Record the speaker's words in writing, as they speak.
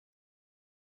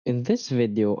In this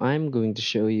video, I'm going to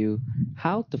show you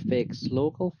how to fix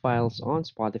local files on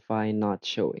Spotify not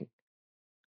showing.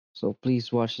 So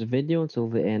please watch the video until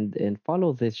the end and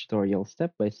follow this tutorial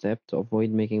step by step to avoid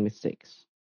making mistakes.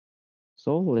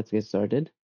 So let's get started.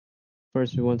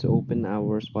 First, we want to open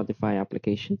our Spotify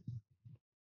application.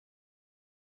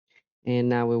 And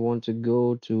now we want to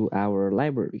go to our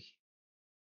library.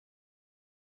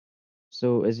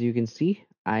 So as you can see,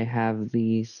 I have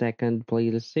the second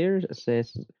playlist here that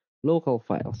says local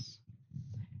files.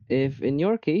 If in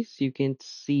your case you can't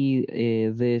see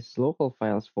this local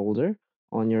files folder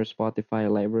on your Spotify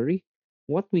library,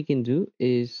 what we can do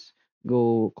is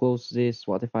go close this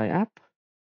Spotify app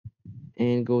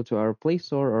and go to our Play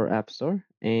Store or App Store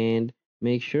and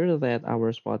make sure that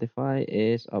our Spotify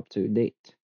is up to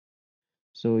date.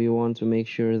 So you want to make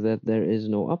sure that there is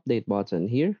no update button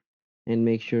here and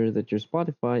make sure that your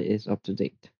Spotify is up to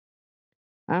date.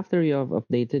 After you have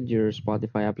updated your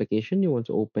Spotify application, you want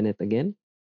to open it again.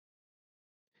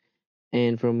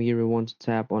 And from here, we want to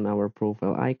tap on our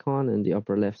profile icon in the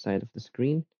upper left side of the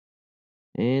screen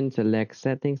and select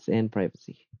Settings and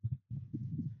Privacy.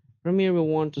 From here, we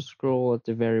want to scroll at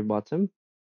the very bottom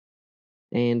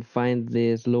and find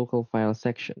this local file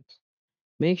section.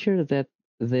 Make sure that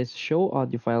this Show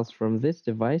Audio Files from this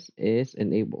device is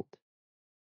enabled.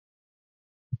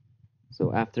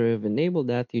 So after you've enabled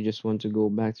that, you just want to go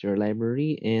back to your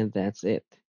library and that's it.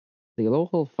 The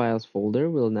local files folder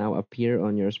will now appear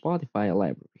on your Spotify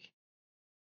library.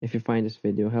 If you find this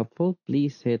video helpful,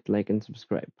 please hit like and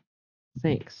subscribe.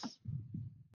 Thanks.